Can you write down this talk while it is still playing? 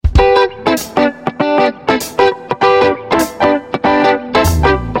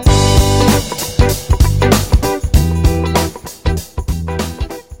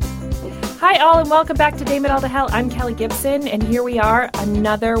welcome back to Damn It All to Hell. I'm Kelly Gibson, and here we are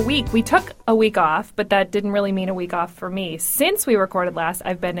another week. We took a week off, but that didn't really mean a week off for me. Since we recorded last,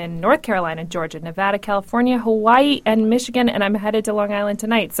 I've been in North Carolina, Georgia, Nevada, California, Hawaii, and Michigan, and I'm headed to Long Island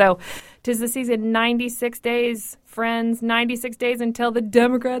tonight. So 'tis the season, 96 days, friends, 96 days until the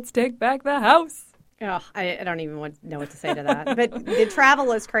Democrats take back the House. Oh, I don't even know what to say to that. But the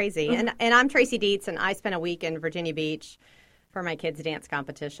travel is crazy. And I'm Tracy Dietz, and I spent a week in Virginia Beach for my kids' dance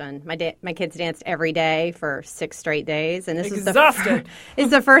competition. My kids danced every day for 6 straight days. And this is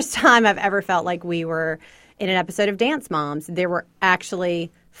the first time I've ever felt like we were in an episode of Dance Moms. They were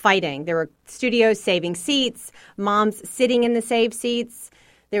actually fighting. There were studios saving seats, moms sitting in the saved seats.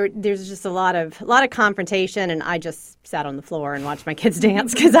 There's just a lot of confrontation, and I just sat on the floor and watched my kids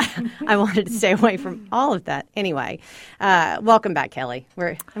dance because I wanted to stay away from all of that. Anyway, welcome back, Kelly.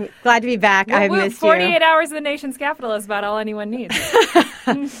 I'm glad to be back. I have missed 48 hours in the nation's capital is about all anyone needs.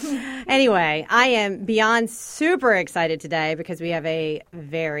 Anyway, I am beyond super excited today because we have a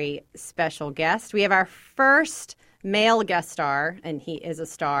very special guest. We have our first male guest star, and he is a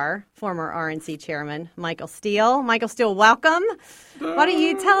star, former RNC chairman, Michael Steele. Michael Steele, welcome. Why don't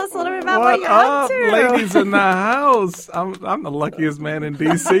you tell us a little bit about what you're up to? Ladies in the house. I'm the luckiest man in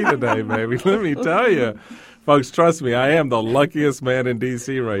D.C. today, baby. Let me tell you. Folks, trust me, I am the luckiest man in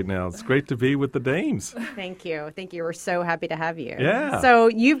D.C. right now. It's great to be with the dames. Thank you. We're so happy to have you. Yeah. So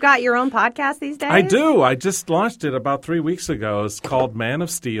you've got your own podcast these days? I do. I just launched it about 3 weeks ago. It's called Man of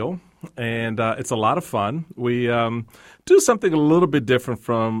Steel. And it's a lot of fun. We do something a little bit different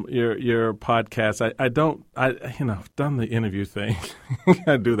from your podcast. I've done the interview thing.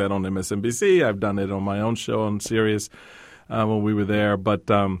 I do that on MSNBC. I've done it on my own show on Sirius when we were there. But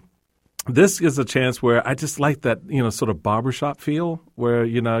this is a chance where I just like that, sort of barbershop feel where,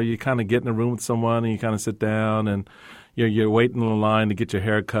 you kind of get in a room with someone and you kind of sit down and you're waiting in line to get your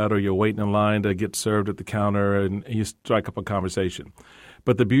hair cut or you're waiting in line to get served at the counter and you strike up a conversation.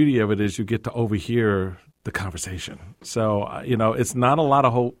 But the beauty of it is you get to overhear the conversation. So, it's not a lot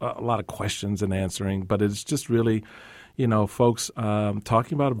of questions and answering, but it's just really, folks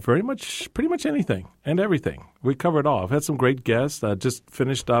talking about pretty much anything and everything. We cover it all. I've had some great guests. I just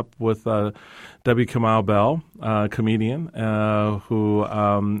finished up with W. Kamau Bell, comedian, who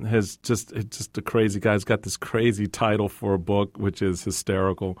has just a crazy guy. He's got this crazy title for a book, which is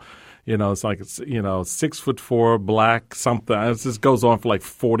hysterical. It's like, 6'4", black, something. It just goes on for like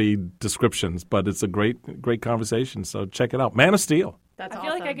 40 descriptions, but it's a great conversation. So check it out. Man of Steel. That's awesome. I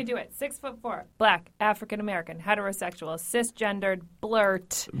feel like I could do it. 6'4", black, African-American, heterosexual, cisgendered,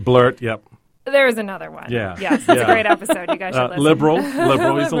 blurt. Blurt, yep. There's another one. Yeah. Yes, it's a great episode. You guys should listen. Liberal.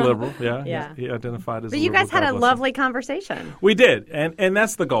 He's a liberal. Yeah. He identified as a liberal. But you guys had a lovely conversation. We did, and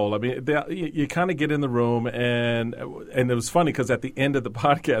that's the goal. I mean, you kind of get in the room, and it was funny because at the end of the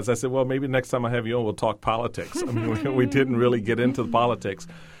podcast, I said, well, maybe next time I have you on, we'll talk politics. I mean, we didn't really get into the politics.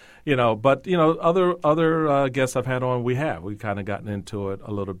 But other guests I've had on, we've kind of gotten into it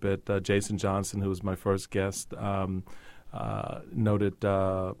a little bit. Jason Johnson, who was my first guest, noted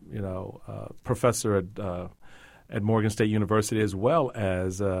professor at Morgan State University, as well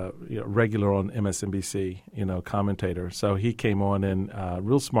as regular on MSNBC, commentator. So he came on and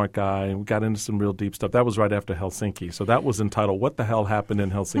real smart guy, and we got into some real deep stuff. That was right after Helsinki. So that was entitled "What the Hell Happened in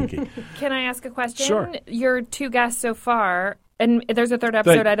Helsinki." Can I ask a question? Sure. Your 2 guests so far. And there's a third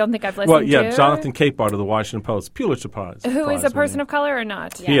episode I don't think I've listened to. Well, yeah, Jonathan Capehart of the Washington Post, Pulitzer Prize. Who is a person of color or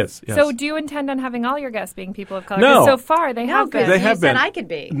not? Yes. He is, yes. So do you intend on having all your guests being people of color? No. So far, they have been. They have been. I could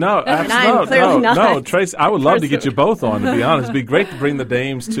be. No, no, Tracy, I would love to get you both on, to be honest. It'd be great to bring the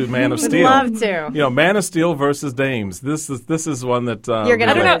dames to Man of Steel. Love to. Man of Steel versus dames. This is one that you're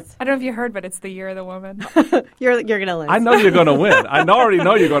going to win. I don't know if you heard, but it's the year of the woman. You're going to lose. I know you're going to win. I already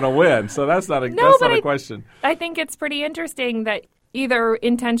know you're going to win. So that's not a question. I think it's pretty interesting that either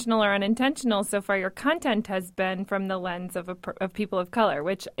intentional or unintentional, so far your content has been from the lens of people of color,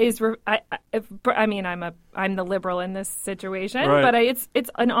 which is I'm the liberal in this situation, right. But it's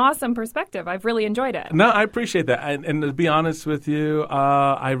an awesome perspective. I've really enjoyed it. No, I appreciate that, and to be honest with you,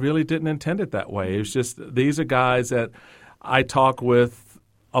 I really didn't intend it that way. It was just these are guys that I talk with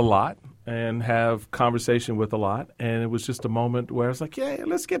a lot and have conversation with a lot, and it was just a moment where I was like, yeah,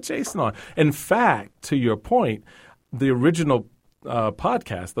 let's get Jason on. In fact, to your point, the original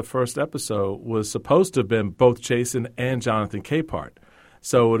podcast, the first episode, was supposed to have been both Jason and Jonathan Capehart.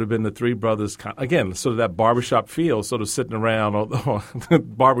 So it would have been the 3 brothers, again, sort of that barbershop feel, sort of sitting around. Although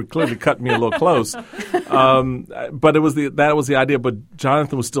Barbara clearly cut me a little close. But that was the idea. But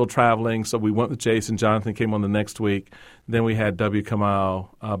Jonathan was still traveling, so we went with Jason. Jonathan came on the next week. Then we had W. Kamau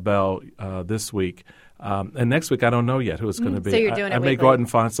Bell this week. And next week, I don't know yet who it's going to be. So you're doing I it may weekly. go out and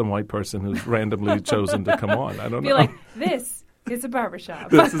find some white person who's randomly chosen to come on. I don't Be know. like, this is a barbershop.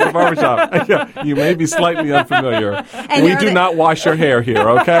 This is a barbershop. Yeah, you may be slightly unfamiliar. And We are do they- not wash your hair here,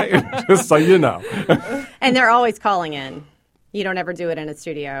 okay? Just so you know. And they're always calling in. You don't ever do it in a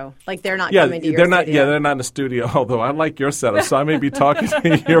studio. Like they're not Yeah, coming to your they're not. studio. Yeah, they're not in the studio. Although I like your setup, so I may be talking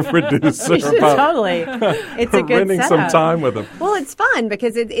to your producer about Totally. It's a good renting some setup. time with them. Well, it's fun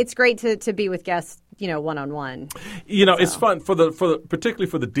because it's great to be with guests, one-on-one. It's fun for the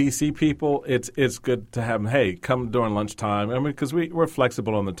particularly for the DC people. It's good to have them. Hey, come during lunchtime. I mean, because we're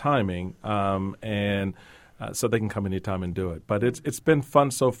flexible on the timing, and so they can come anytime and do it. But it's been fun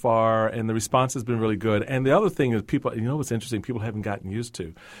so far, and the response has been really good. And the other thing is, people, what's interesting? People haven't gotten used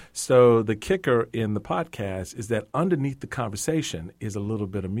to. So the kicker in the podcast is that underneath the conversation is a little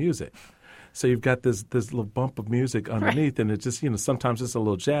bit of music. So you've got this little bump of music underneath, and it just sometimes it's a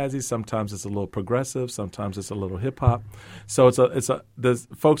little jazzy, sometimes it's a little progressive, sometimes it's a little hip hop. So the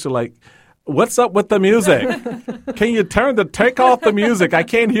folks are like, "What's up with the music? Can you take off the music? I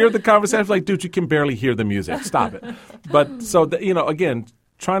can't hear the conversation." Like, dude, you can barely hear the music. Stop it. But so again,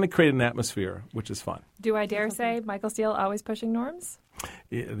 trying to create an atmosphere, which is fun. Do I dare say Michael Steele always pushing norms?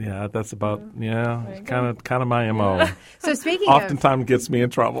 Yeah, that's about kind of my MO. So speaking Oftentimes gets me in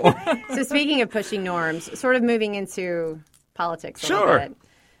trouble. So speaking of pushing norms, sort of moving into politics a Sure. little bit.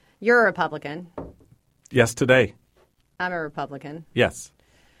 You're a Republican. Yes, today. I'm a Republican. Yes.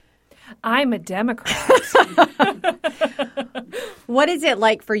 I'm a Democrat. What is it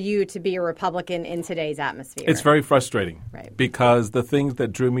like for you to be a Republican in today's atmosphere? It's very frustrating, Right. because the things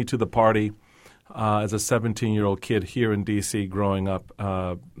that drew me to the party as a 17-year-old kid here in D.C. growing up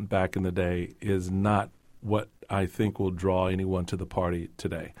back in the day is not what I think will draw anyone to the party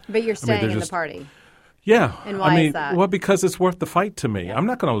today. But you're staying they're in just- the party. Yeah. And why is that? Well, because it's worth the fight to me. I'm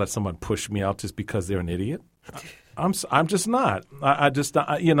not going to let someone push me out just because they're an idiot. I'm just not. I just,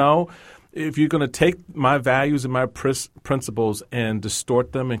 if you're going to take my values and my principles and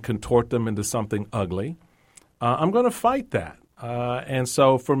distort them and contort them into something ugly, I'm going to fight that. And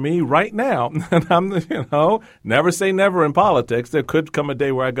so for me right now, and I'm, never say never in politics. There could come a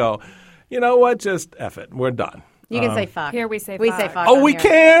day where I go, you know what, just F it. We're done. You can say fuck. Here we say We fuck. say fuck. Oh, on we here.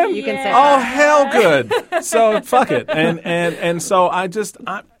 can? You can say Oh, fuck. hell good. So fuck it. And so I just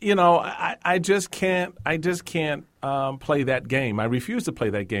can't play that game. I refuse to play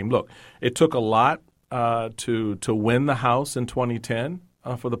that game. Look, it took a lot to win the House in 2010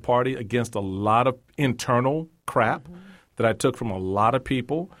 for the party against a lot of internal crap that I took from a lot of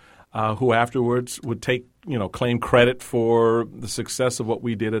people who afterwards would claim credit for the success of what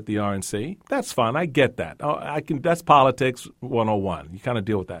we did at the RNC. That's fine. I get that. That's politics 101. You kind of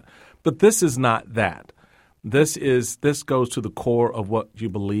deal with that. But this is not that. This goes to the core of what you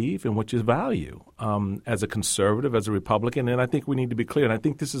believe and what you value as a conservative, as a Republican. And I think we need to be clear. And I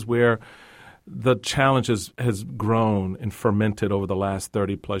think this is where the challenge has grown and fermented over the last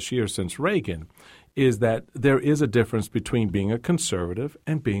 30-plus years since Reagan, is that there is a difference between being a conservative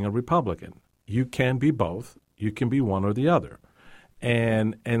and being a Republican. You can be both. You can be one or the other.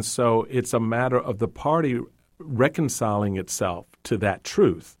 And so it's a matter of the party reconciling itself to that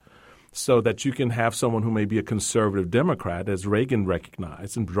truth so that you can have someone who may be a conservative Democrat, as Reagan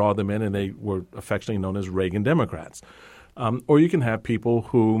recognized, and draw them in, and they were affectionately known as Reagan Democrats. Or you can have people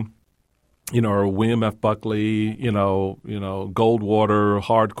who are William F. Buckley, Goldwater,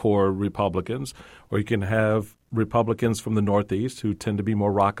 hardcore Republicans, or you can have Republicans from the Northeast who tend to be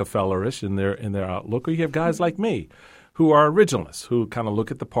more Rockefeller-ish in their outlook, or you have guys like me who are originalists, who kind of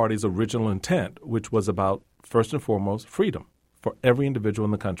look at the party's original intent, which was about, first and foremost, freedom for every individual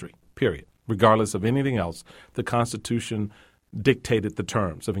in the country, period. Regardless of anything else, the Constitution dictated the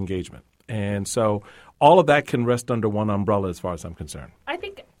terms of engagement. And so all of that can rest under one umbrella as far as I'm concerned. I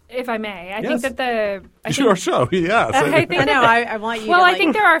think, if I may, I Yes. think that Sure, yes. I think I know. I want you Well, to I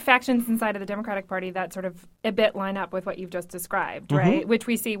think there are factions inside of the Democratic Party that sort of a bit line up with what you've just described, right? Which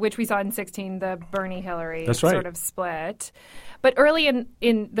we saw in 2016, the Bernie-Hillary That's right. sort of split. But early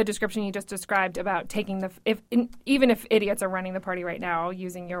in the description you just described about taking even if idiots are running the party right now,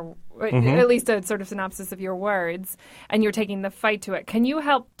 using your at least a sort of synopsis of your words, and you're taking the fight to it, can you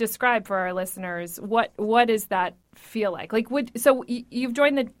help describe for our listeners what does that feel like? So you've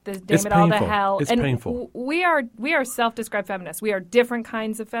joined the Damn It's It All to painful. Hell, It's and painful. we are self-described feminists. We are different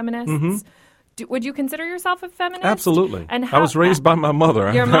kinds of feminists. Would you consider yourself a feminist? Absolutely. And I was raised by my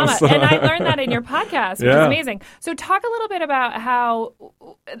mother. Your mama. And I learned that in your podcast, which is amazing. So talk a little bit about how,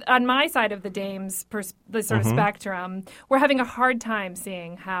 on my side of the dame's the sort of spectrum, we're having a hard time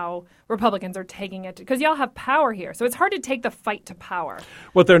seeing how Republicans are taking it, because y'all have power here. So it's hard to take the fight to power.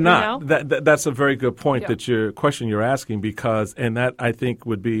 Well, they're not. You know? That's a very good point that your question you're asking, because, and that I think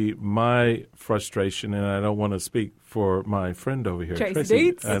would be my frustration, and I don't want to speak for my friend over here, Tracy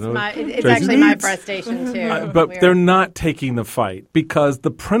Dietz. It's actually my frustration, too. But they're not taking the fight, because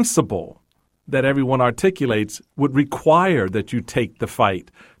the principle that everyone articulates would require that you take the fight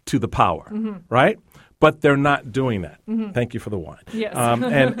to the power, right? But they're not doing that. Thank you for the wine. Yes.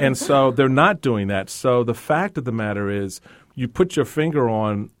 And so they're not doing that. So the fact of the matter is, you put your finger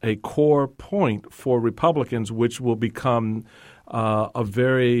on a core point for Republicans, which will become a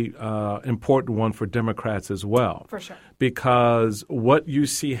very important one for Democrats as well. For sure. Because what you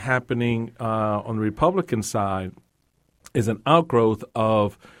see happening on the Republican side is an outgrowth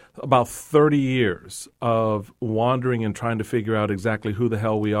of about 30 years of wandering and trying to figure out exactly who the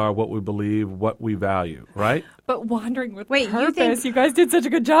hell we are, what we believe, what we value, right? But wandering with Wait, purpose. You guys did such a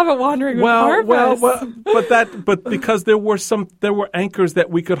good job at wandering with purpose. But because there were anchors that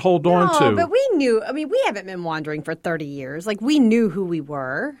we could hold on to. No, but we knew. I mean, we haven't been wandering for 30 years. Like, we knew who we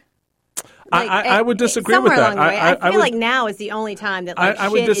were. Like, I would disagree with that. Somewhere along the way, I feel like now is the only time that I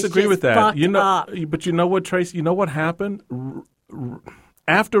would disagree with that. Up. But you know what, Tracy? You know what happened?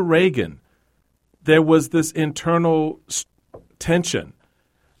 After Reagan, there was this internal tension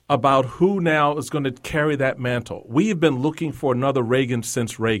about who now is going to carry that mantle. We have been looking for another Reagan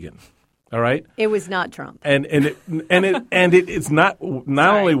since Reagan. All right. It was not Trump, it's not.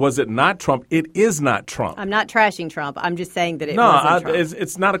 Not only was it not Trump, it is not Trump. I'm not trashing Trump. I'm just saying that it wasn't Trump.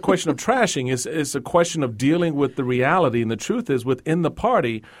 It's not a question of trashing. It's a question of dealing with the reality. And the truth is, within the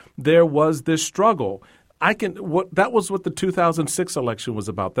party, there was this struggle. That was what the 2006 election was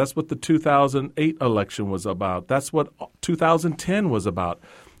about. That's what the 2008 election was about. That's what 2010 was about.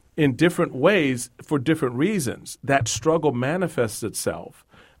 In different ways, for different reasons, that struggle manifests itself.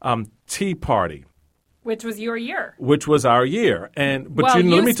 Tea Party, which was your year. Which was our year. Let me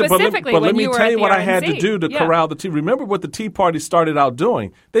tell you what I had to do to corral the Tea. Remember what the Tea Party started out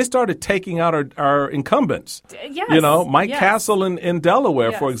doing? They started taking out our incumbents. Yes. You know, Mike Castle in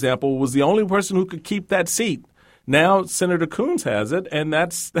Delaware, for example, was the only person who could keep that seat. Now Senator Coons has it, and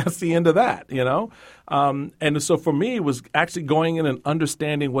that's the end of that, you know. And so for me, it was actually going in and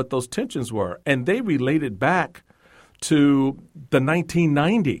understanding what those tensions were. And they related back to the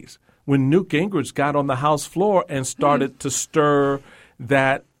 1990s. When Newt Gingrich got on the House floor and started to stir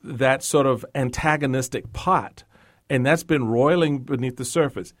that sort of antagonistic pot, and that's been roiling beneath the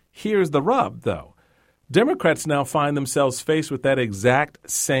surface. Here's the rub, though. Democrats now find themselves faced with that exact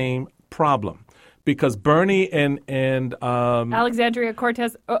same problem. Because Bernie and Alexandria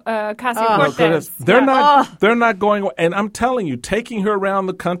Ocasio-Cortez, they're not going. And I'm telling you, taking her around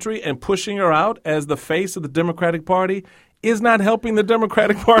the country and pushing her out as the face of the Democratic Party is not helping the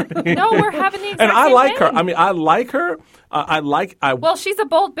Democratic Party. No, we're having the exact and I same like thing. her. I mean, I like her. Well, she's a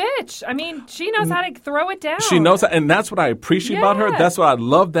bold bitch. I mean, she knows how to throw it down. She knows, and that's what I appreciate about her. That's why I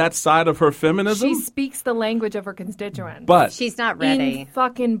love that side of her feminism. She speaks the language of her constituents. But she's not ready. In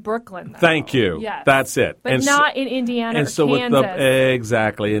fucking Brooklyn, though. Thank you. Yes. That's it. But not in Indiana and or so Kansas.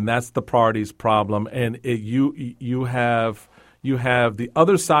 Exactly, and that's the party's problem. And you have the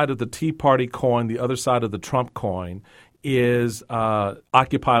other side of the Tea Party coin, the other side of the Trump coin is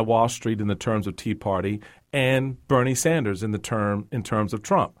Occupy Wall Street in the terms of Tea Party and Bernie Sanders in terms of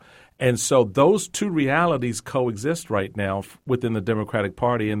Trump. And so those two realities coexist right now within the Democratic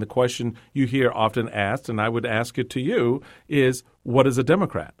Party. And the question you hear often asked, and I would ask it to you, is what is a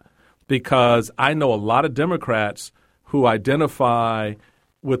Democrat? Because I know a lot of Democrats who identify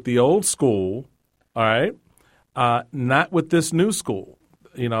with the old school, all right, not with this new school.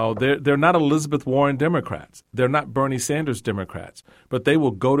 You know, they're not Elizabeth Warren Democrats. They're not Bernie Sanders Democrats. But they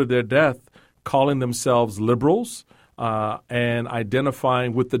will go to their death calling themselves liberals and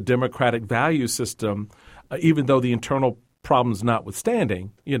identifying with the democratic value system, even though the internal problems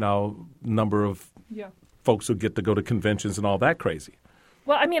notwithstanding, you know, number of folks who get to go to conventions and all that crazy.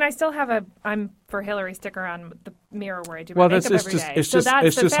 Well, I mean, I still have I'm for Hillary sticker on the mirror where I do my makeup every day. It's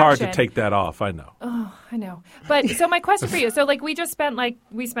just hard to take that off. I know. Oh, I know. But so my question for you, so like we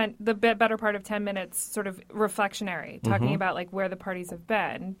spent the better part of 10 minutes sort of reflectionary talking about like where the parties have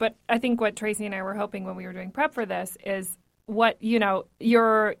been. But I think what Tracy and I were hoping when we were doing prep for this is what, you know,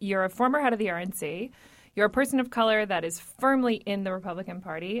 you're a former head of the RNC. You're a person of color that is firmly in the Republican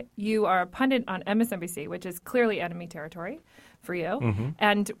Party. You are a pundit on MSNBC, which is clearly enemy territory for you.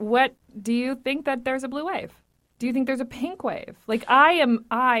 And what do you think that there's a blue wave? Do you think there's a pink wave? Like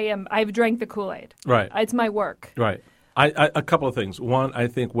I've drank the Kool-Aid. Right. It's my work. Right. A couple of things. One, I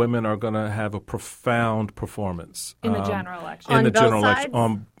think women are going to have a profound performance In the general election. In On the both general sides?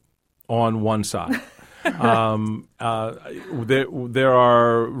 election, on one side. There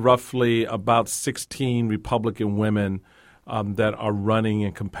are roughly about 16 Republican women that are running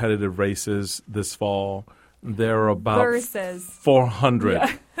in competitive races this fall. There are about Versus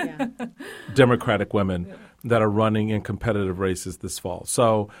 400 Yeah. Democratic women that are running in competitive races this fall.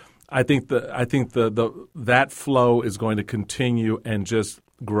 So I think that flow is going to continue and just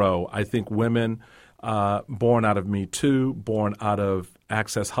grow. I think women born out of Me Too, born out of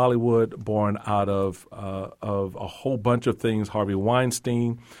Access Hollywood, born out of a whole bunch of things, Harvey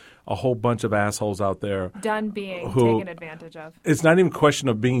Weinstein, a whole bunch of assholes out there. Done being taken advantage of. It's not even a question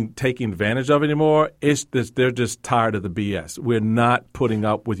of being taken advantage of anymore. It's this, they're just tired of the BS. We're not putting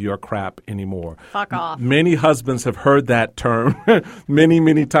up with your crap anymore. Fuck off. Many husbands have heard that term many,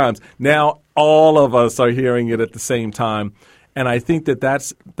 many times. Now all of us are hearing it at the same time. And I think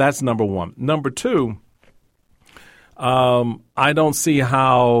that's number one. Number two, I don't see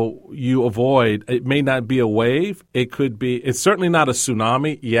how you avoid. It may not be a wave. It could be. It's certainly not a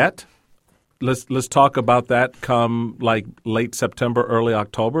tsunami yet. Let's talk about that come like late September, early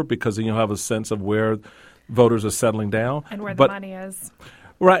October, because then you'll have a sense of where voters are settling down And where the money is.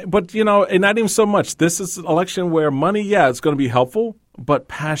 Right, but and not even so much. This is an election where money, it's going to be helpful, but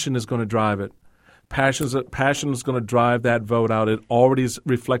passion is going to drive it. Passion is going to drive that vote out. It already has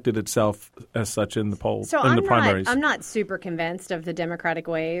reflected itself as such in the polls, So in the primaries. I'm not super convinced of the Democratic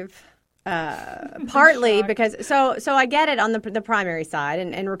wave. Partly because so I get it on the primary side,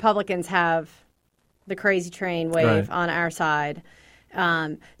 and Republicans have the crazy train wave on our side.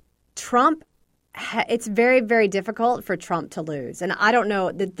 Trump, it's very, very difficult for Trump to lose, and I don't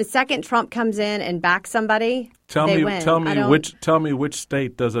know the second Trump comes in and backs somebody. They win. Tell me which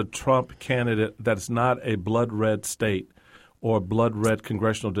state does a Trump candidate that's not a blood red state or blood red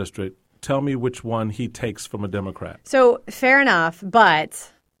congressional district? Tell me which one he takes from a Democrat. So fair enough, but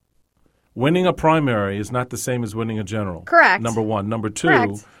winning a primary is not the same as winning a general. Correct. Number one. Number two,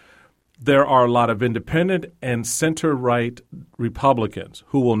 Correct. there are a lot of independent and center-right Republicans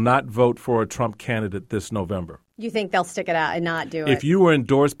who will not vote for a Trump candidate this November. You think they'll stick it out and not do it? If you were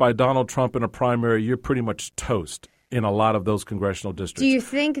endorsed by Donald Trump in a primary, you're pretty much toast in a lot of those congressional districts. Do you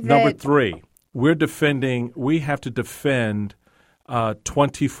think that... Number three, we have to defend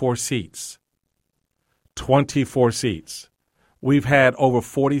 24 seats. 24 seats. We've had over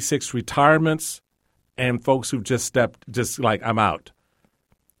 46 retirements and folks who've just I'm out.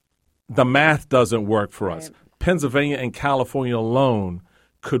 The math doesn't work for us. Pennsylvania and California alone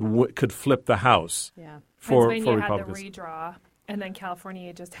could flip the House. Yeah. For Pennsylvania Republicans. had the redraw, and then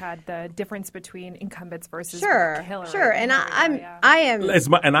California just had the difference between incumbents versus Sure, Hillary. sure, and I am.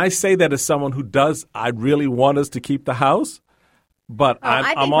 And I say that as someone who does. I really want us to keep the House, but I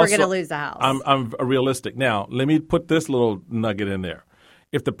think I'm we're also going to lose the House. I'm realistic. Now, let me put this little nugget in there.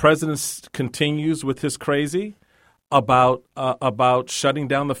 If the president continues with his crazy about shutting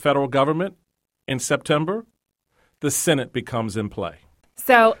down the federal government in September, the Senate becomes in play.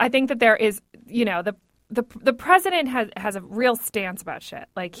 So I think that there is, the president has a real stance about shit.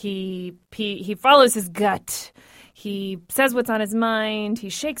 Like he follows his gut. He says what's on his mind. He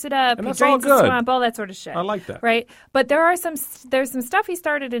shakes it up. And he that's all drains the good. swamp. All that sort of shit. I like that. Right. But there's some stuff he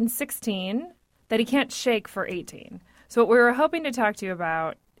started in 2016 that he can't shake for 2018. So what we were hoping to talk to you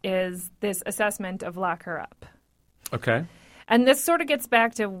about is this assessment of lock her up. Okay. And this sort of gets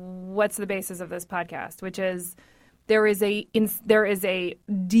back to what's the basis of this podcast, which is there is a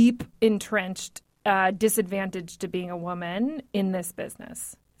deep entrenched disadvantage to being a woman in this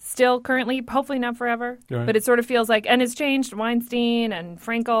business. Still currently, hopefully not forever, right. But it sort of feels like, and it's changed, Weinstein and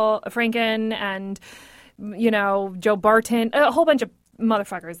Franken and, Joe Barton, a whole bunch of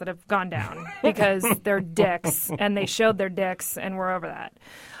motherfuckers that have gone down because they're dicks and they showed their dicks and we're over that.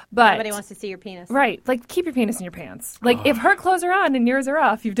 But Nobody wants to see your penis. Right. Like, keep your penis in your pants. Like, if her clothes are on and yours are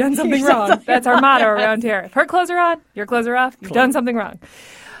off, you've done something wrong. That's our motto around here. If her clothes are on, your clothes are off, you've done something wrong.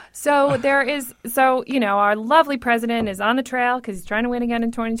 So our lovely president is on the trail because he's trying to win again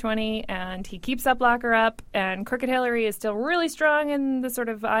in 2020, and he keeps up lock her up, and Crooked Hillary is still really strong in the sort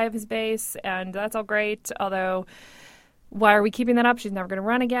of eye of his base, and that's all great, although... Why are we keeping that up? She's never going to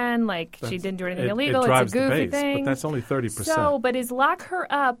run again. She didn't do anything illegal. Drives it's a goofy the base, thing. But that's only 30%. So, but is lock her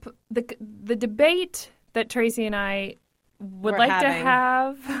up the debate that Tracy and I would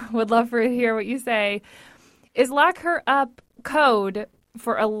would love to hear what you say, is lock her up code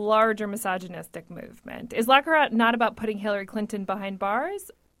for a larger misogynistic movement. Is Lock Her Up not about putting Hillary Clinton behind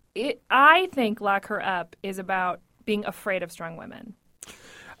bars? I think Lock Her Up is about being afraid of strong women.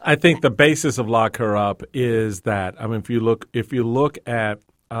 I think the basis of Lock Her Up is that, I mean, if you look at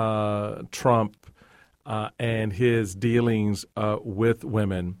Trump and his dealings with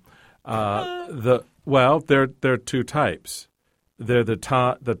women, there are two types. They're the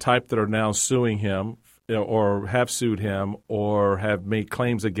type that are now suing him, or have sued him, or have made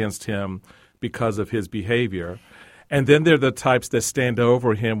claims against him because of his behavior. And then they're the types that stand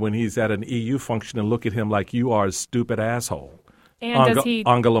over him when he's at an EU function and look at him like, you are a stupid asshole. And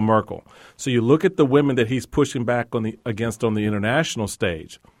Angela Merkel. So you look at the women that he's pushing back against on the international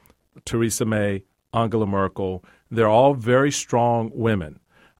stage, Theresa May, Angela Merkel, they're all very strong women.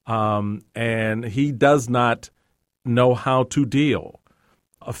 And he does not know how to deal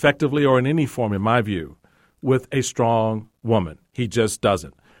effectively or in any form, in my view, with a strong woman. He just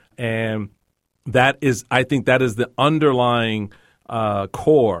doesn't. And I think that is the underlying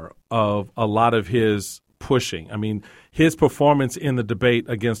core of a lot of his pushing. I mean, his performance in the debate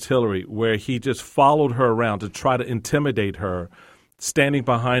against Hillary, where he just followed her around to try to intimidate her, standing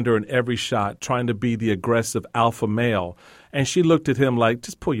behind her in every shot, trying to be the aggressive alpha male. And she looked at him like,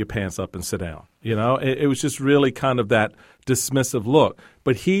 just pull your pants up and sit down. You know, it was just really kind of that dismissive look.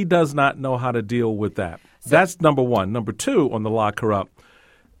 But he does not know how to deal with that. That's number one. Number two, on the Lock Her Up,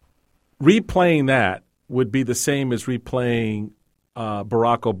 replaying that would be the same as replaying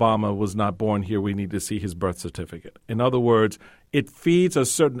Barack Obama was not born here. We need to see his birth certificate. In other words, it feeds a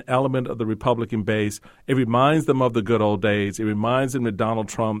certain element of the Republican base. It reminds them of the good old days. It reminds them that Donald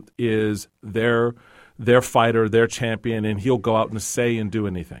Trump is their fighter, their champion, and he'll go out and say and do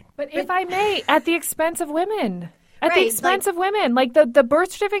anything. But if I may, at the expense of women. At the expense of women. Like the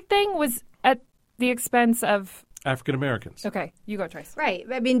birth certificate thing was at the expense of African Americans. Okay, you go, Trace. Right.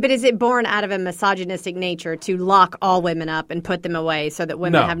 I mean, but is it born out of a misogynistic nature to lock all women up and put them away so that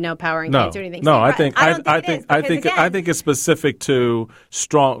women have no power and can't do anything? No, so, I think it's specific to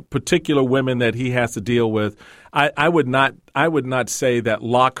strong, particular women that he has to deal with. I would not say that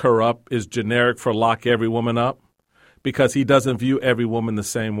Lock Her Up is generic for lock every woman up, because he doesn't view every woman the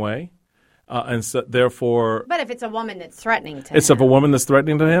same way. And so, therefore... But if it's a woman that's threatening to him. It's a woman that's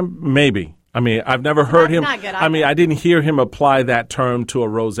threatening to him? Maybe. I mean, I've never heard him... Not good, I mean, I didn't hear him apply that term to a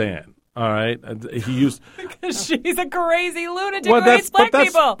Roseanne. All right? He used... Because she's a crazy lunatic who hates black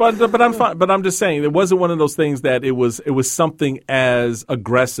people. But I'm fine. But I'm just saying, it wasn't one of those things that it was something as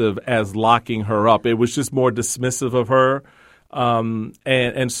aggressive as locking her up. It was just more dismissive of her.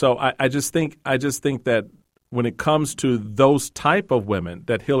 And so I just think that when it comes to those type of women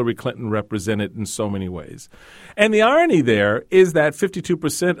that Hillary Clinton represented in so many ways. And the irony there is that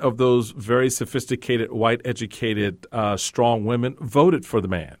 52% of those very sophisticated, white-educated, strong women voted for the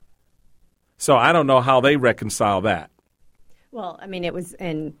man. So I don't know how they reconcile that. Well, I mean, it was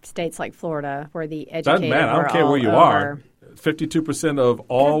in states like Florida where the educated doesn't matter. I don't care where you are. 52% of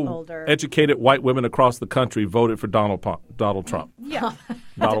all educated white women across the country voted for Donald Trump. Yeah.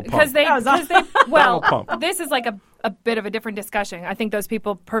 Donald Pump. Because this is like a bit of a different discussion. I think those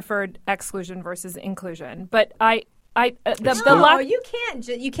people preferred exclusion versus inclusion. But you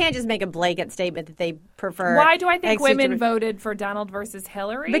can't just make a blanket statement that they prefer. Why do I think women voted for Donald versus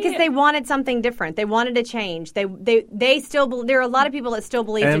Hillary? Because they wanted something different. They wanted a change. They still there are a lot of people that still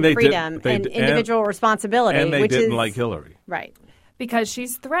believe in freedom and individual responsibility, and they which didn't is like Hillary. Right. Because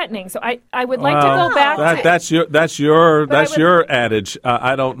she's threatening. So I would like to go back. That's your adage.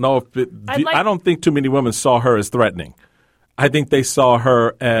 I don't know if I don't think too many women saw her as threatening. I think they saw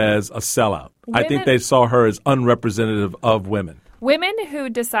her as a sellout. I think they saw her as unrepresentative of women. Women who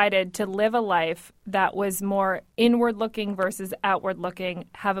decided to live a life that was more inward-looking versus outward-looking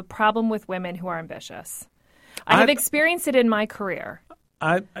have a problem with women who are ambitious. I have experienced it in my career.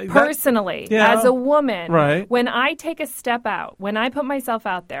 Personally, as a woman, right. When I take a step out, when I put myself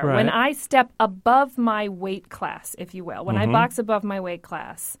out there, right. when I step above my weight class, if you will, when I box above my weight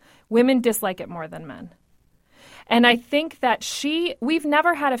class, women dislike it more than men. And I think that we've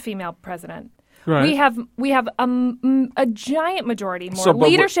never had a female president. Right. We have a giant majority more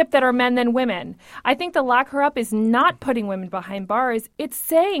leadership that are men than women. I think the Lock Her Up is not putting women behind bars. It's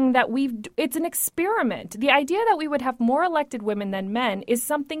saying that it's an experiment. The idea that we would have more elected women than men is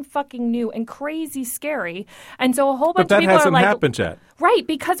something fucking new and crazy scary. And so a whole bunch of people are like... But that hasn't happened yet. Right,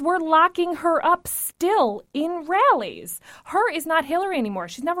 because we're locking her up still in rallies. Her is not Hillary anymore.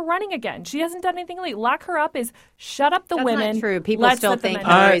 She's never running again. She hasn't done anything illegal. Lock her up is shut up the women. That's not true. People still think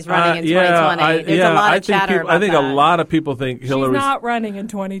Hillary's running in 2020. There's a lot of chatter about I think that. a lot of people think Hillary's She's not running in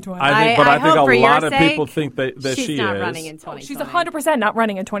 2020. I think hope a for your lot of sake, people think that she's she not is. running in 2020. She's 100% not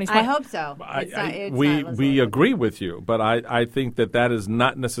running in 2020. I hope so. We agree with you, but I think that is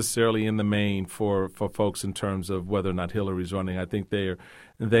not necessarily in the main for folks in terms of whether or not Hillary's running. I think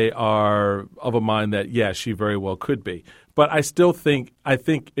they are of a mind that, yes, she very well could be. But I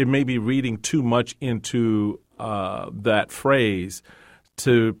think it may be reading too much into that phrase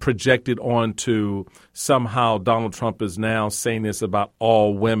to project it onto somehow Donald Trump is now saying this about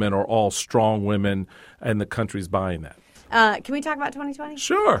all women or all strong women, and the country's buying that. Can we talk about 2020?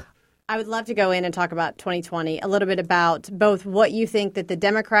 Sure. I would love to go in and talk about 2020, a little bit about both what you think that the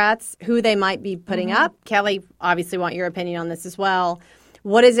Democrats, who they might be putting up. Kelly, obviously want your opinion on this as well.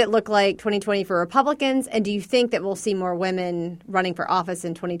 What does it look like 2020 for Republicans? And do you think that we'll see more women running for office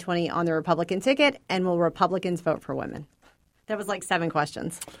in 2020 on the Republican ticket? And will Republicans vote for women? That was like 7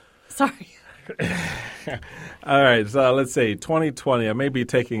 questions. Sorry. All right, so let's see.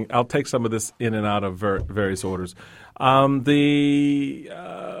 2020. I'll take some of this in and out of various orders. Donald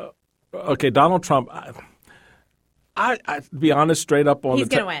Trump. I to be honest, straight up on He's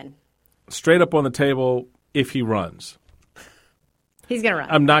going to win. Straight up on the table, if he runs. He's going to run.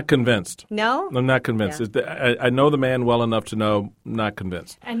 I'm not convinced. No? I'm not convinced. Yeah. I know the man well enough to know, not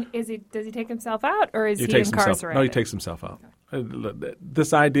convinced. And does he take himself out, or is he takes incarcerated? No, he takes himself out. Okay.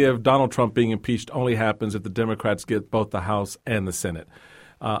 This idea of Donald Trump being impeached only happens if the Democrats get both the House and the Senate.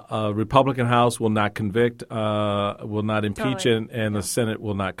 A Republican House will not convict, will not impeach, and the Senate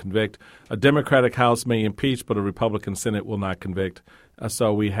will not convict. A Democratic House may impeach, but a Republican Senate will not convict.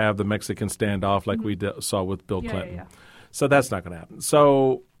 So we have the Mexican standoff like we saw with Bill Clinton. Yeah. So that's not going to happen.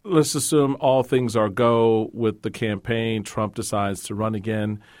 So let's assume all things are go with the campaign. Trump decides to run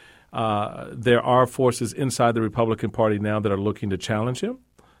again. There are forces inside the Republican Party now that are looking to challenge him.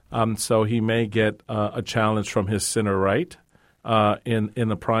 So he may get a challenge from his center right in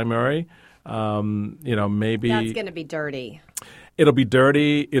the primary. Maybe that's going to be dirty. It'll be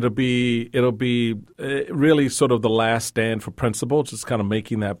dirty. It'll be really sort of the last stand for principle, just kind of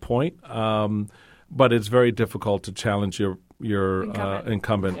making that point. But it's very difficult to challenge your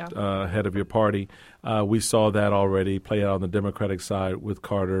incumbent head of your party. We saw that already play out on the Democratic side with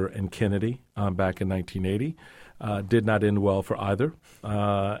Carter and Kennedy back in 1980. Did not end well for either.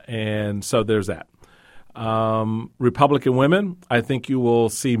 And so there's that. Republican women, I think you will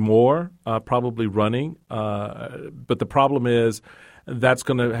see more probably running. But the problem is that's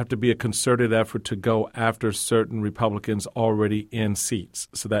going to have to be a concerted effort to go after certain Republicans already in seats.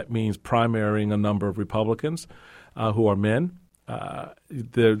 So that means primarying a number of Republicans who are men.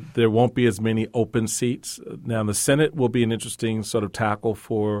 There won't be as many open seats. Now, the Senate will be an interesting sort of tackle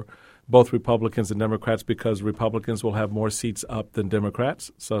for both Republicans and Democrats because Republicans will have more seats up than Democrats.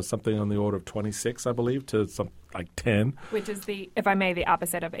 So something on the order of 26, I believe, to something like 10. Which is if I may, the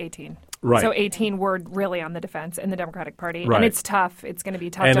opposite of 18. Right. So 18 were really on the defense in the Democratic Party. Right. And it's tough. It's going to be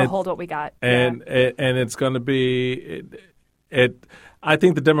tough to hold what we got. And it's going to be I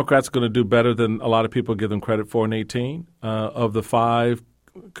think the Democrats are going to do better than a lot of people give them credit for in 18. Of the 5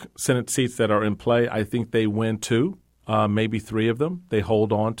 Senate seats that are in play, I think they win 2. Maybe 3 of them they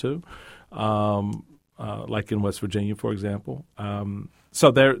hold on to, like in West Virginia, for example.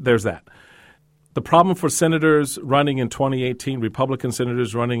 So there's that. The problem for senators running in 2018, Republican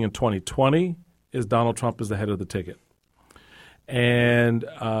senators running in 2020, is Donald Trump is the head of the ticket. And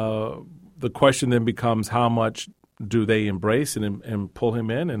the question then becomes how much do they embrace and pull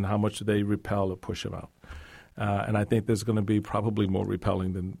him in, and how much do they repel or push him out? And I think there's going to be probably more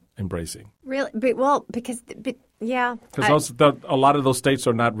repelling than embracing. Really? Because a lot of those states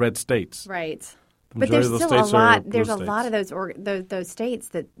are not red states. Right. The but there's majority of still those states a lot. are blue There's a states. lot of those states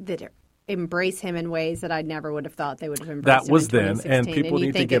that embrace him in ways that I never would have thought they would have embraced That him was in then, 2016. and people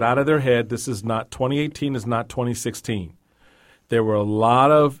need to get out of their head. This is not 2018 is not 2016. There were a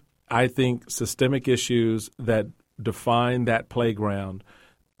lot of, I think, systemic issues that define that playground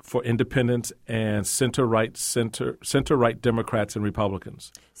for independents and center-right Democrats and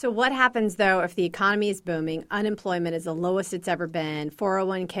Republicans. So what happens, though, if the economy is booming, unemployment is the lowest it's ever been,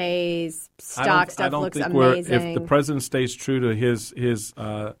 401ks, stock stuff looks amazing. If the president stays true to his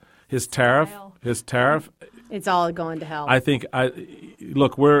tariff, it's all going to hell. I think,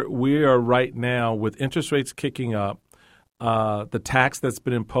 we are right now with interest rates kicking up, the tax that's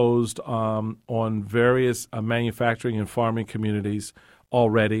been imposed on various manufacturing and farming communities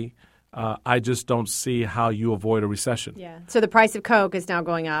already. I just don't see how you avoid a recession. Yeah. So the price of Coke is now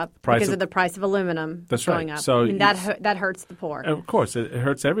going up because of the price of aluminum going up. So and that hurts the poor. Of course, it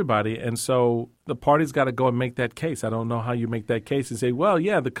hurts everybody. And so the party's got to go and make that case. I don't know how you make that case and say, well,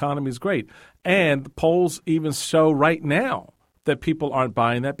 yeah, the economy's great. And the polls even show right now that people aren't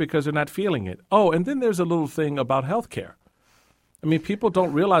buying that because they're not feeling it. Oh, and then there's a little thing about health care. I mean, people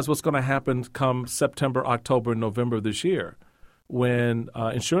don't realize what's going to happen come September, October, and November this year when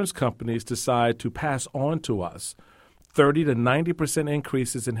insurance companies decide to pass on to us 30 to 90%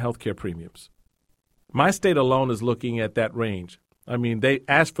 increases in health care premiums. My state alone is looking at that range. I mean, they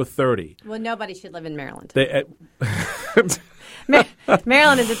asked for 30. Well, nobody should live in Maryland.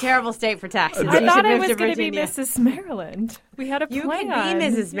 Maryland is a terrible state for taxes. I thought I was going to be Mrs. Maryland. We had a plan. You can be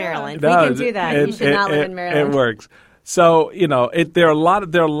Mrs. Maryland. No, we can do that. You should not live in Maryland. It works. So, there are a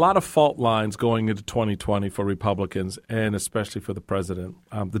lot of fault lines going into 2020 for Republicans and especially for the president.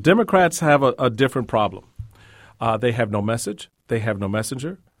 The Democrats have a different problem. They have no message. They have no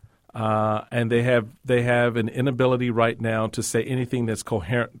messenger. And they have an inability right now to say anything that's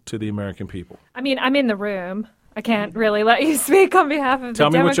coherent to the American people. I mean, I'm in the room. I can't really let you speak on behalf of the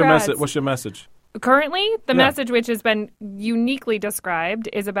Democrats. Tell me what's your message? Currently, the message which has been uniquely described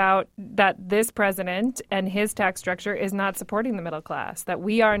is about that this president and his tax structure is not supporting the middle class, that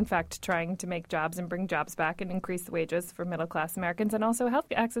we are, in fact, trying to make jobs and bring jobs back and increase the wages for middle-class Americans and also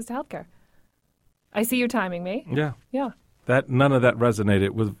access to health care. I see you timing me. Yeah. Yeah. None of that resonated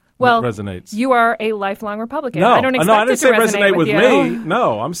with Well, resonates. You are a lifelong Republican. No, I don't expect I didn't it say to resonate with you. me.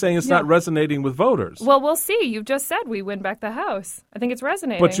 No, I'm saying it's not resonating with voters. Well, we'll see. You just said we win back the House. I think it's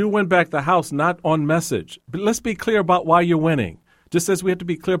resonating. But you win back the House not on message. But let's be clear about why you're winning. Just as we have to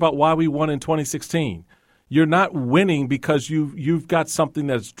be clear about why we won in 2016. You're not winning because you've got something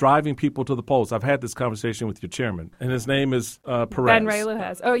that's driving people to the polls. I've had this conversation with your chairman, and his name is Perez. Ben Ray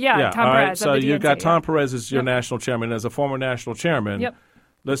Lujas. Oh, yeah, Tom all Perez. Right, so you've got Tom Perez as your national chairman. As a former national chairman,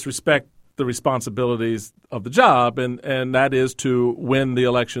 let's respect the responsibilities of the job, and that is to win the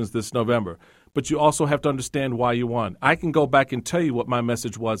elections this November. But you also have to understand why you won. I can go back and tell you what my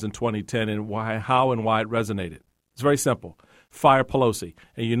message was in 2010 and how and why it resonated. It's very simple. Fire Pelosi.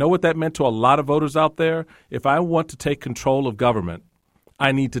 And you know what that meant to a lot of voters out there? If I want to take control of government,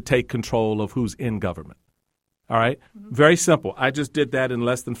 I need to take control of who's in government. All right? Mm-hmm. Very simple. I just did that in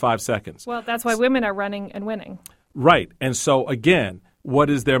less than 5 seconds. Well, that's why women are running and winning. Right. And so, again, what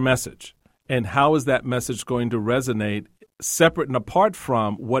is their message? And how is that message going to resonate separate and apart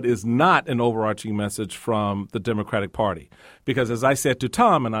from what is not an overarching message from the Democratic Party? Because as I said to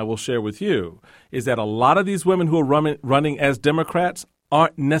Tom, and I will share with you, is that a lot of these women who are running as Democrats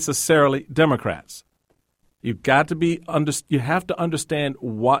aren't necessarily Democrats. You've got to you have to understand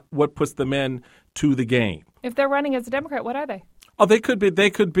what puts them in to the game. If they're running as a Democrat, what are they? Oh, they could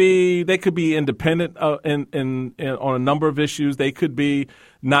be independent in on a number of issues. They could be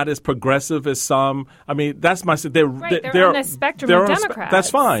not as progressive as some. I mean, that's my. They're on the spectrum of Democrats.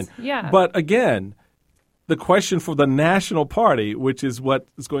 That's fine. Yeah. But again, the question for the national party, which is what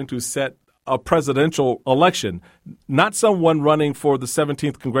is going to set a presidential election, not someone running for the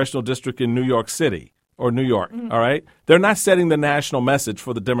 17th congressional district in New York City or New York. Mm-hmm. All right, they're not setting the national message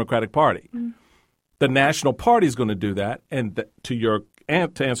for the Democratic Party. Mm-hmm. The national party is going to do that. And to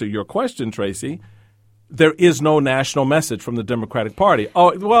answer your question, Tracy, there is no national message from the Democratic Party.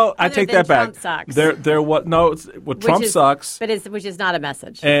 Oh, well, I take that back. Trump sucks. Trump sucks. Which is not a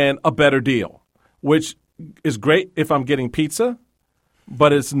message. And a better deal, which is great if I'm getting pizza,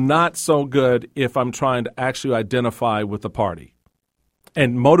 but it's not so good if I'm trying to actually identify with the party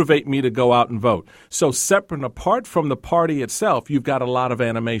and motivate me to go out and vote. So separate and apart from the party itself, you've got a lot of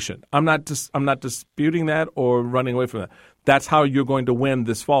animation. I'm not disputing that or running away from that. That's how you're going to win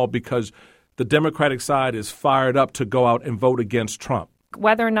this fall because the Democratic side is fired up to go out and vote against Trump.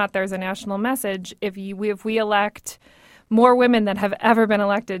 Whether or not there's a national message, if we elect more women than have ever been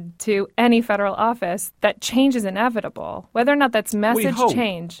elected to any federal office, that change is inevitable. Whether or not that's message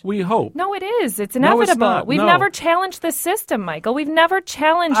change. We hope. No, it is. It's inevitable. No, it's not. We've never challenged the system, Michael. We've never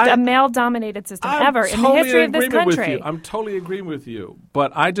challenged a male-dominated system ever in the history of this country. I'm totally agreeing with you.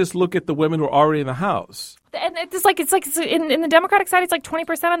 But I just look at the women who are already in the House. And it's like in the Democratic side, it's like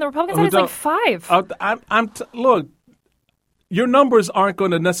 20%. On the Republican side, it's like 5%. Look, Your numbers aren't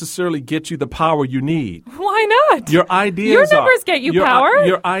going to necessarily get you the power you need. Why not? Your ideas Your numbers get you power.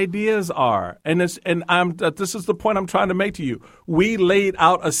 Your ideas are. This is the point I'm trying to make to you. We laid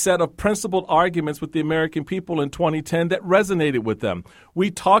out a set of principled arguments with the American people in 2010 that resonated with them.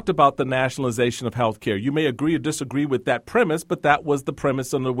 We talked about the nationalization of health care. You may agree or disagree with that premise, but that was the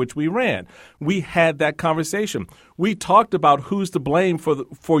premise under which we ran. We had that conversation. We talked about who's to blame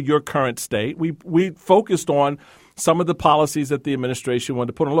for your current state. We focused on some of the policies that the administration wanted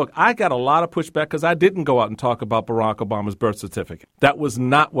to put on. Look, I got a lot of pushback because I didn't go out and talk about Barack Obama's birth certificate. That was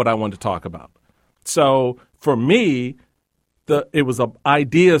not what I wanted to talk about. So for me, it was an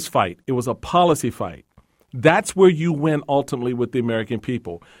ideas fight. It was a policy fight. That's where you win ultimately with the American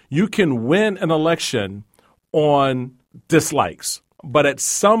people. You can win an election on dislikes, but at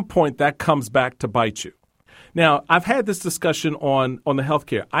some point that comes back to bite you. Now, I've had this discussion on the health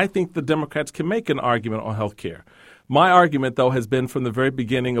care. I think the Democrats can make an argument on health care. My argument, though, has been from the very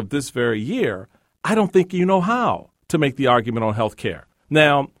beginning of this very year, I don't think you know how to make the argument on health care.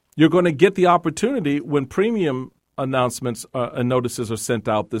 Now, you're going to get the opportunity when premium announcements and notices are sent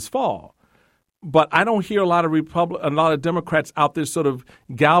out this fall. But I don't hear a lot of Democrats out there sort of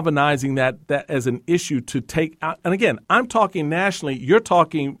galvanizing that as an issue to take out. And again, I'm talking nationally. You're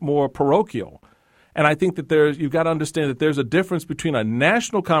talking more parochial. And I think that you've got to understand that there's a difference between a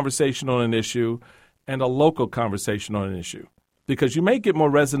national conversation on an issue and a local conversation on an issue. Because you may get more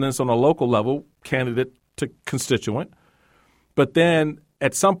resonance on a local level, candidate to constituent, but then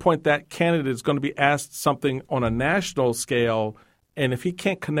at some point that candidate is going to be asked something on a national scale, and if he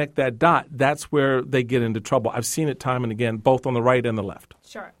can't connect that dot, that's where they get into trouble. I've seen it time and again, both on the right and the left.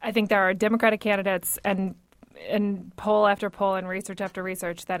 Sure. I think there are Democratic candidates and poll after poll and research after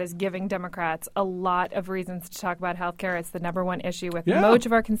research that is giving Democrats a lot of reasons to talk about health care. It's the number one issue with most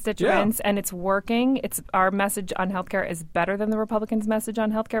of our constituents, and it's working. Our message on health care is better than the Republicans' message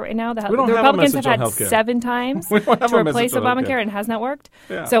on health care right now. The Republicans have had 7 times to replace Obamacare, and it has not worked.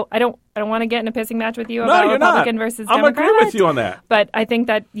 Yeah. So I don't want to get in a pissing match with you about Republican versus Democrat. I'm agreeing with you on that. But I think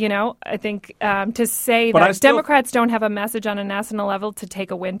that, to say that Democrats don't have a message on a national level to take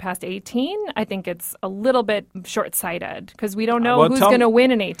a win past 18, I think it's a little bit short-sighted because we don't know who's going to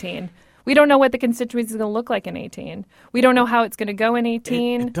win in 18. We don't know what the constituency is going to look like in 18. We don't know how it's going to go in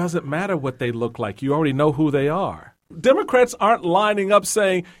 18. It doesn't matter what they look like. You already know who they are. Democrats aren't lining up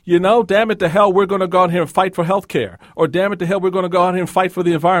saying, damn it to hell, we're going to go out here and fight for health care. Or damn it to hell, we're going to go out here and fight for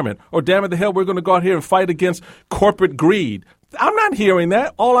the environment. Or damn it to hell, we're going to go out here and fight against corporate greed. I'm not hearing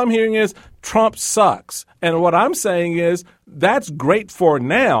that. All I'm hearing is Trump sucks. And what I'm saying is that's great for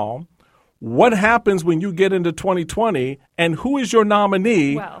now. What happens when you get into 2020, and who is your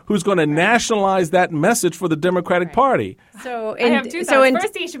nominee who's going to nationalize that message for the Democratic Party? So I have two thoughts.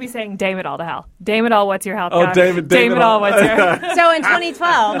 First, he should be saying, damn it all to hell. Damn it all, what's your health care? Damn it all, what's your So in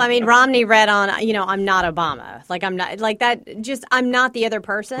 2012, Romney read on, I'm not Obama. I'm not, I'm not the other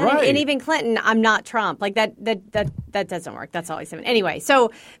person. Right. And even Clinton, I'm not Trump. That doesn't work. That's always him. Anyway,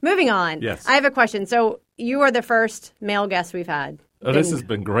 so moving on. Yes. I have a question. So you are the first male guest we've had. This has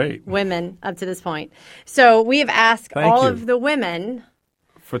been great. Women up to this point. So we have asked all of the women.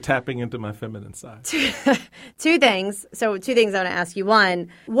 For tapping into my feminine side. Two things. So 2 things I want to ask you. One,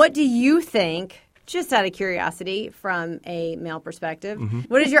 what do you think, just out of curiosity from a male perspective,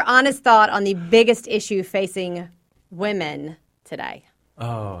 what is your honest thought on the biggest issue facing women today?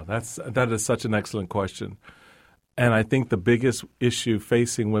 Oh, that is such an excellent question. And I think the biggest issue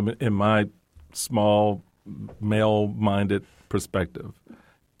facing women in my small male-minded perspective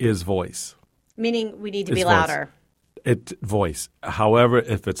is voice. Meaning we need to be louder. Voice. However,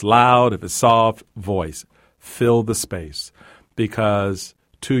 if it's loud, if it's soft, voice. Fill the space. Because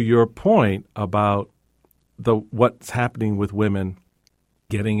to your point about what's happening with women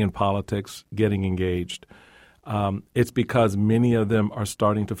getting in politics, getting engaged, it's because many of them are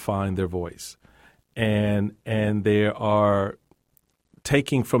starting to find their voice. And they are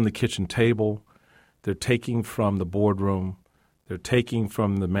taking from the kitchen table, they're taking from the boardroom, they're taking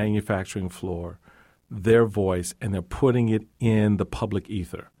from the manufacturing floor their voice, and they're putting it in the public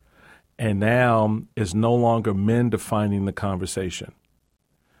ether. And now it's no longer men defining the conversation.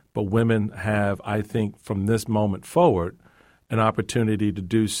 But women have, I think, from this moment forward, an opportunity to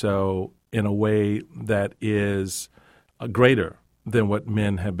do so in a way that is greater than what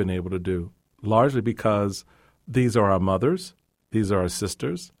men have been able to do, largely because these are our mothers, these are our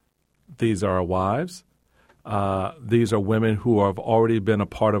sisters, these are our wives. These are women who have already been a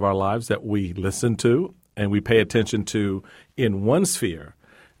part of our lives that we listen to and we pay attention to in one sphere.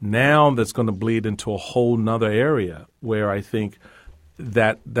 Now that's going to bleed into a whole nother area where I think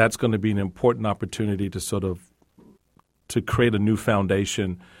that's going to be an important opportunity to sort of to create a new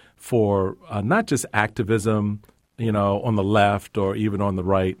foundation for not just activism, on the left or even on the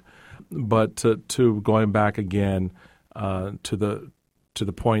right, but to going back again to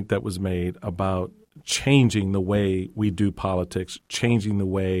the point that was made about changing the way we do politics, changing the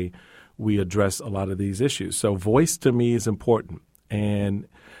way we address a lot of these issues. So voice to me is important. And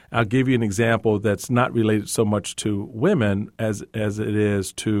I'll give you an example that's not related so much to women as it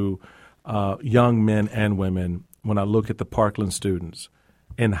is to young men and women when I look at the Parkland students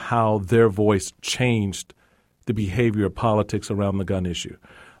and how their voice changed the behavior of politics around the gun issue.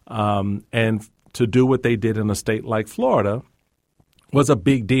 And to do what they did in a state like Florida was a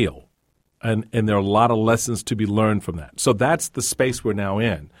big deal. And there are a lot of lessons to be learned from that. So that's the space we're now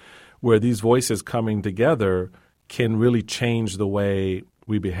in, where these voices coming together can really change the way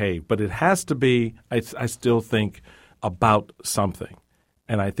we behave. But it has to be, I still think, about something.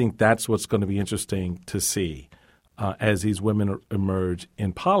 And I think that's what's going to be interesting to see as these women emerge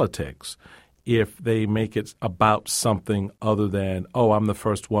in politics, if they make it about something other than, oh, I'm the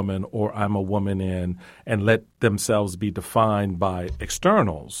first woman or I'm a woman in, and let themselves be defined by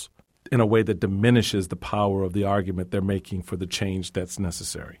externals in a way that diminishes the power of the argument they're making for the change that's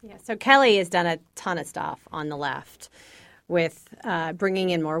necessary. Yeah, so Kelly has done a ton of stuff on the left with bringing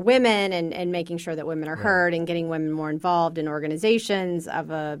in more women and making sure that women are heard and getting women more involved in organizations of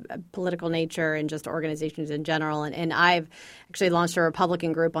a political nature and just organizations in general. And I've actually launched a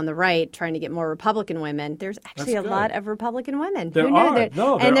Republican group on the right trying to get more Republican women. There's actually a lot of Republican women. There Who knew are. that?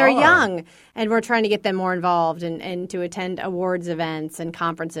 No, there and they're are. young. And we're trying to get them more involved and to attend awards events and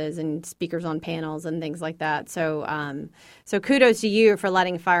conferences and speakers on panels and things like that. So so kudos to you for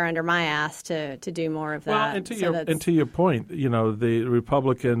letting fire under my ass to do more of that. Well, and to your point, the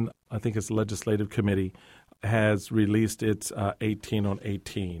Republican, I think it's Legislative Committee, has released its 18 on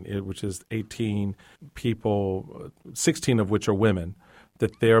 18, which is 18 people, 16 of which are women,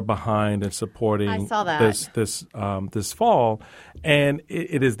 that they're behind and supporting I saw that. this fall. And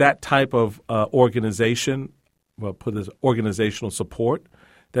it is that type of organization, organizational support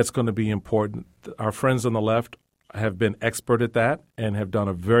that's going to be important. Our friends on the left have been expert at that and have done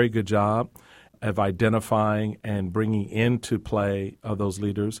a very good job of identifying and bringing into play those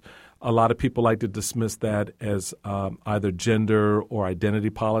leaders. A lot of people like to dismiss that as either gender or identity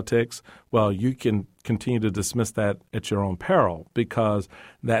politics. Well, you can continue to dismiss that at your own peril because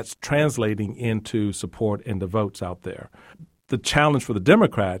that's translating into support and the votes out there. The challenge for the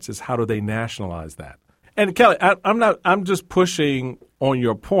Democrats is how do they nationalize that? And Kelly, I'm just pushing on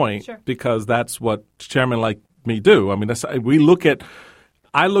your point because that's what chairmen like me do. I mean,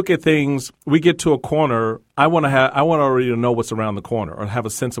 I look at things. We get to a corner. I want already know what's around the corner, or have a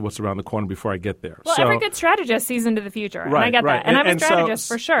sense of what's around the corner before I get there. Well, every good strategist sees into the future, and I get that. And I'm a strategist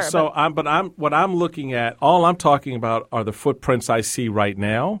for sure. So, what I'm looking at, all I'm talking about are the footprints I see right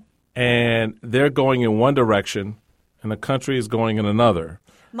now, and they're going in one direction, and the country is going in another.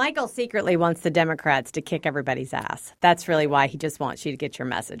 Michael secretly wants the Democrats to kick everybody's ass. That's really why he just wants you to get your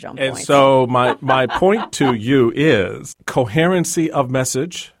message on point. And so my point to you is coherency of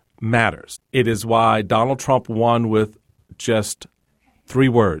message matters. It is why Donald Trump won with just 3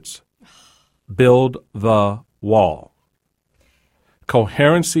 words: build the wall.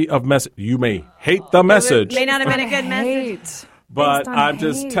 Coherency of message. You may hate the message. It may not have been a good message. But I'm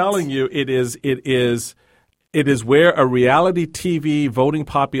just telling you, it is where a reality TV voting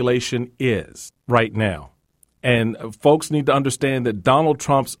population is right now. And folks need to understand that Donald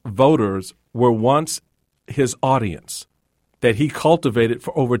Trump's voters were once his audience that he cultivated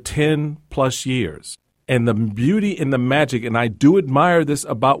for over 10 plus years. And the beauty and the magic, and I do admire this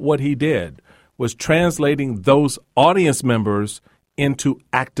about what he did, was translating those audience members into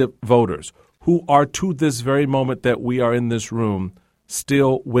active voters who are to this very moment that we are in this room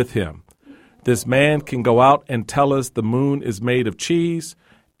still with him. This man can go out and tell us the moon is made of cheese,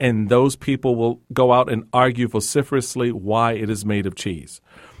 and those people will go out and argue vociferously why it is made of cheese.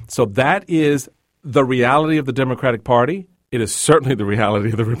 So that is the reality of the Democratic Party. It is certainly the reality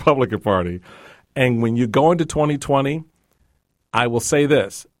of the Republican Party. And when you go into 2020, I will say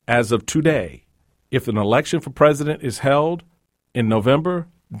this, as of today, if an election for president is held in November,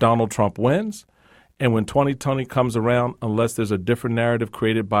 Donald Trump wins. And when 2020 comes around, unless there's a different narrative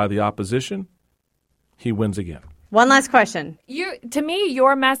created by the opposition, he wins again. One last question. To me,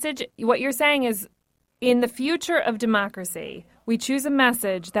 your message, what you're saying is, in the future of democracy, we choose a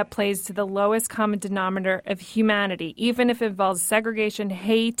message that plays to the lowest common denominator of humanity, even if it involves segregation,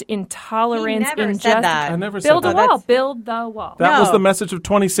 hate, intolerance, injustice. I never said that. Build a wall. Build the wall. That was the message of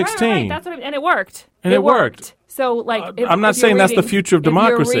 2016. Right. That's what and it worked. And it worked. So, like, I'm not saying that's the future of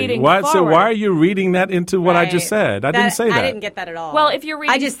democracy. Why are you reading that into what I just said? I didn't say that. I didn't get that at all. Well, if you're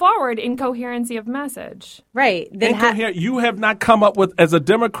reading forward, incoherency of message. Right. Then you have not come up with, as a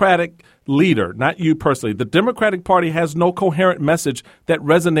Democratic leader, not you personally, the Democratic Party has no coherent message that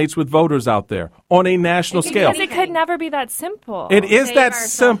resonates with voters out there on a national scale. Because it could never be that simple. It is that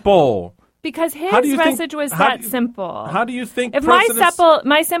simple. Because his message was that simple. How do you think if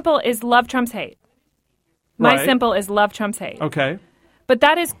my simple is love trumps hate. My simple is love trumps hate. Okay. But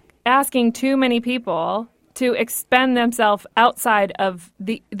that is asking too many people to expend themselves outside of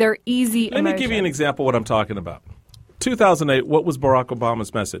their easy emotions. Let me give you an example of what I'm talking about. 2008, what was Barack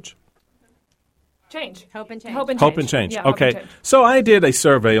Obama's message? Change. Hope and change. Hope and change. Yeah, okay. Hope and change. So I did a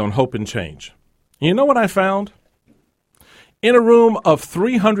survey on hope and change. You know what I found? In a room of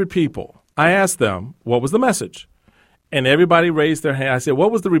 300 people, I asked them, what was the message? And everybody raised their hand. I said,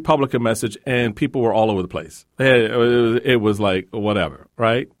 what was the Republican message? And people were all over the place. It was like, whatever,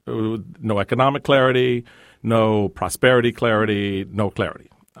 right? No economic clarity, no prosperity clarity, no clarity.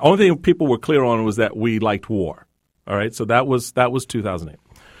 The only thing people were clear on was that we liked war. All right, so that was 2008.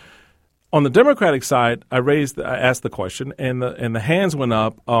 On the Democratic side, I asked the question, and the hands went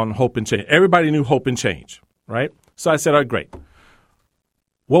up on hope and change. Everybody knew hope and change, right? So I said, all right, great.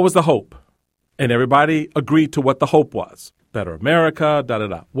 What was the hope? And everybody agreed to what the hope was. Better America,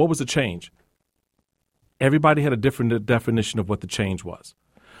 da-da-da. What was the change? Everybody had a different definition of what the change was.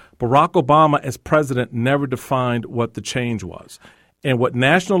 Barack Obama, as president, never defined what the change was. And what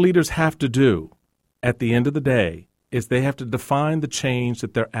national leaders have to do at the end of the day is they have to define the change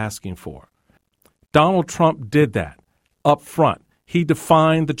that they're asking for. Donald Trump did that up front. He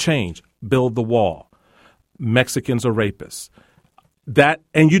defined the change. Build the wall. Mexicans are rapists.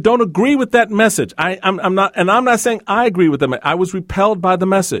 And you don't agree with that message. I'm not saying I agree with them. I was repelled by the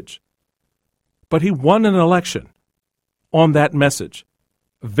message. But he won an election on that message.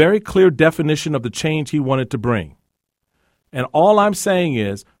 A very clear definition of the change he wanted to bring. And all I'm saying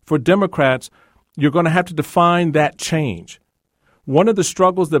is, for Democrats, you're going to have to define that change. One of the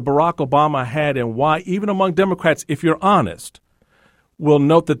struggles that Barack Obama had, and why, even among Democrats, if you're honest, will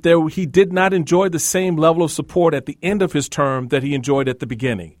note that he did not enjoy the same level of support at the end of his term that he enjoyed at the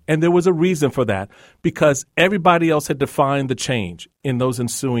beginning. And there was a reason for that, because everybody else had defined the change in those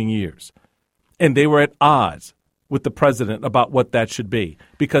ensuing years. And they were at odds with the president about what that should be,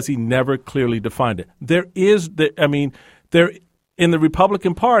 because he never clearly defined it. In the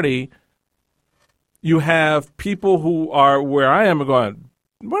Republican Party, you have people who are where I am going,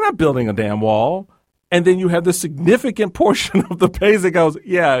 we're not building a damn wall. And then you have the significant portion of the base that goes,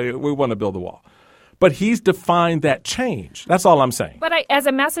 yeah, we want to build a wall. But he's defined that change. That's all I'm saying. But as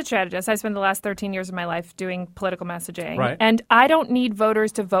a message strategist, I spent the last 13 years of my life doing political messaging. Right. And I don't need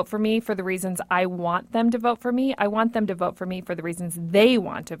voters to vote for me for the reasons I want them to vote for me. I want them to vote for me for the reasons they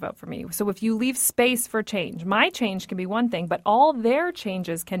want to vote for me. So if you leave space for change, my change can be one thing, but all their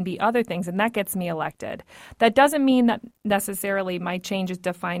changes can be other things, and that gets me elected. That doesn't mean that necessarily my change is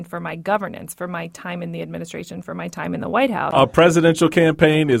defined for my governance, for my time in the administration, for my time in the White House. A presidential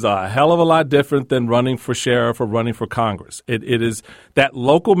campaign is a hell of a lot different than running for sheriff or running for Congress. It is that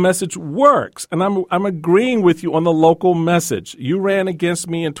local message works, and I'm agreeing with you on the local message. You ran against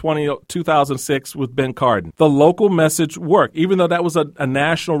me in 2006 with Ben Cardin. The local message worked, even though that was a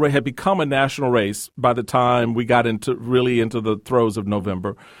national race, had become a national race by the time we got into the throes of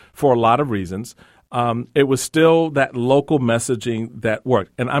November for a lot of reasons. It was still that local messaging that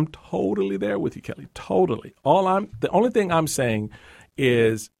worked, and I'm totally there with you, Kelly. Totally. The only thing I'm saying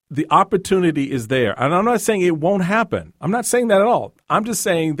is the opportunity is there. And I'm not saying it won't happen. I'm not saying that at all. I'm just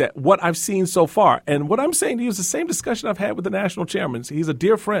saying that what I've seen so far, and what I'm saying to you is the same discussion I've had with the national chairman. He's a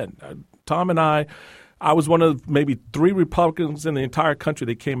dear friend. Tom and I was one of maybe 3 Republicans in the entire country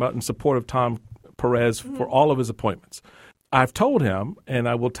that came out in support of Tom Perez for all of his appointments. I've told him, and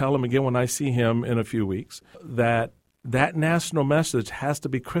I will tell him again when I see him in a few weeks, that national message has to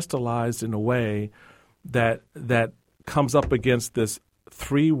be crystallized in a way that comes up against this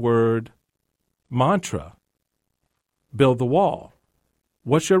 3-word mantra, build the wall.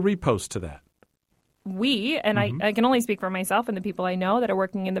 What's your repost to that? We, and I can only speak for myself and the people I know that are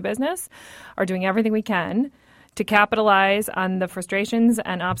working in the business, are doing everything we can to capitalize on the frustrations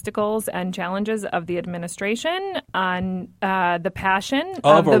and obstacles and challenges of the administration, on the passion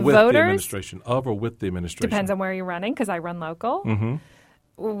of the voters. Of or with the administration? Depends on where you're running, because I run local. Mm-hmm.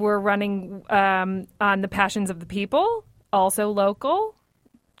 We're running on the passions of the people, also local,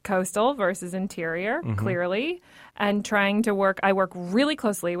 coastal versus interior, clearly, and trying to work. I work really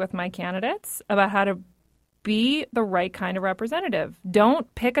closely with my candidates about how to be the right kind of representative.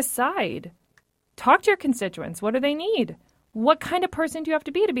 Don't pick a side. Talk to your constituents. What do they need? What kind of person do you have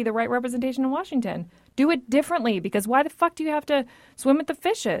to be the right representation in Washington? Do it differently, because why the fuck do you have to swim with the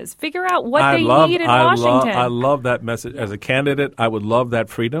fishes? Figure out what they need in Washington. I love that message. As a candidate, I would love that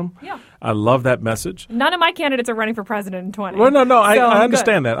freedom. Yeah. I love that message. None of my candidates are running for president in 20. Well, no, So I I'm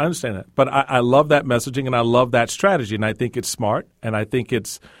understand good. that. I understand that. But I love that messaging, and I love that strategy, and I think it's smart, and I think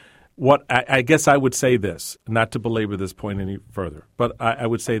it's what I guess I would say this, not to belabor this point any further, but I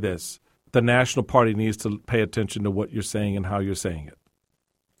would say this. The National Party needs to pay attention to what you're saying and how you're saying it,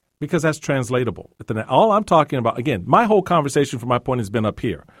 because that's translatable. All I'm talking about, again, my whole conversation from my point has been up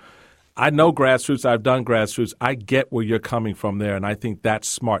here. I know grassroots. I've done grassroots. I get where you're coming from there, and I think that's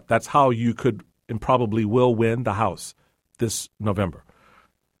smart. That's how you could and probably will win the House this November.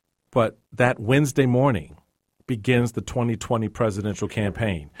 But that Wednesday morning begins the 2020 presidential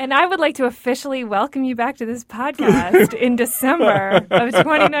campaign. And I would like to officially welcome you back to this podcast in December of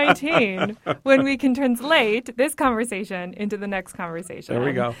 2019, when we can translate this conversation into the next conversation. There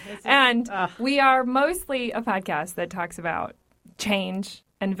we go. And we are mostly a podcast that talks about change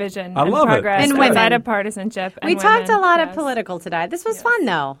and vision I and love it. progress And outside women. of partisanship. And We talked women. a lot of Yes. political today. This was fun,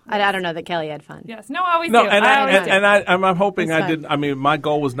 though. I don't know that Kelly had fun. Yes. No, I always No, do. and I always do. I'm hoping That's I fine. didn't. I mean, my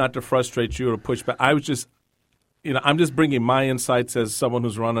goal was not to frustrate you or to push back. I was just, I'm just bringing my insights as someone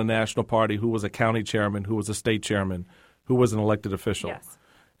who's run a national party, who was a county chairman, who was a state chairman, who was an elected official. Yes.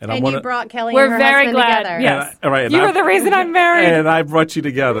 And, And you brought Kelly We're and her very husband glad. together. Yes. And You I- were the reason I'm married. and I brought you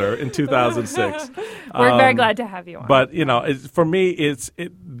together in 2006. We're very glad to have you on. But for me,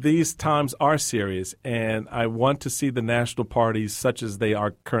 these times are serious, and I want to see the national parties, such as they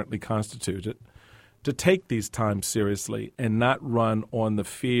are currently constituted, to take these times seriously and not run on the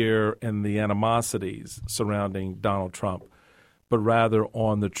fear and the animosities surrounding Donald Trump, but rather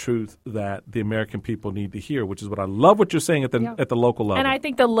on the truth that the American people need to hear, which is what I love what you're saying at the local level. And I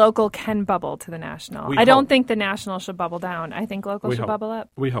think the local can bubble to the national. We I don't hope. think the national should bubble down. I think local We should hope. bubble up.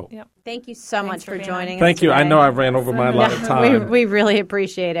 We hope. Yep. Thank you so much for for being joining us. Thank you. I today. know I ran over my allotted time. We really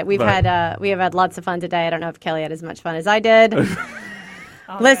appreciate it. We have had lots of fun today. I don't know if Kelly had as much fun as I did.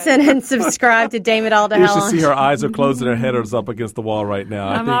 Listen and subscribe to Dame It All to You Hell. should see her eyes are closed and her head is up against the wall right now.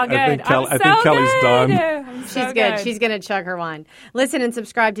 I'm all good. I think I'm so Kelly's good. done. I'm so She's good. She's going to chug her wine. Listen and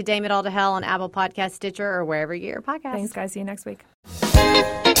subscribe to Dame It All to Hell on Apple Podcast, Stitcher, or wherever you get your podcasts. Thanks, guys. See you next week.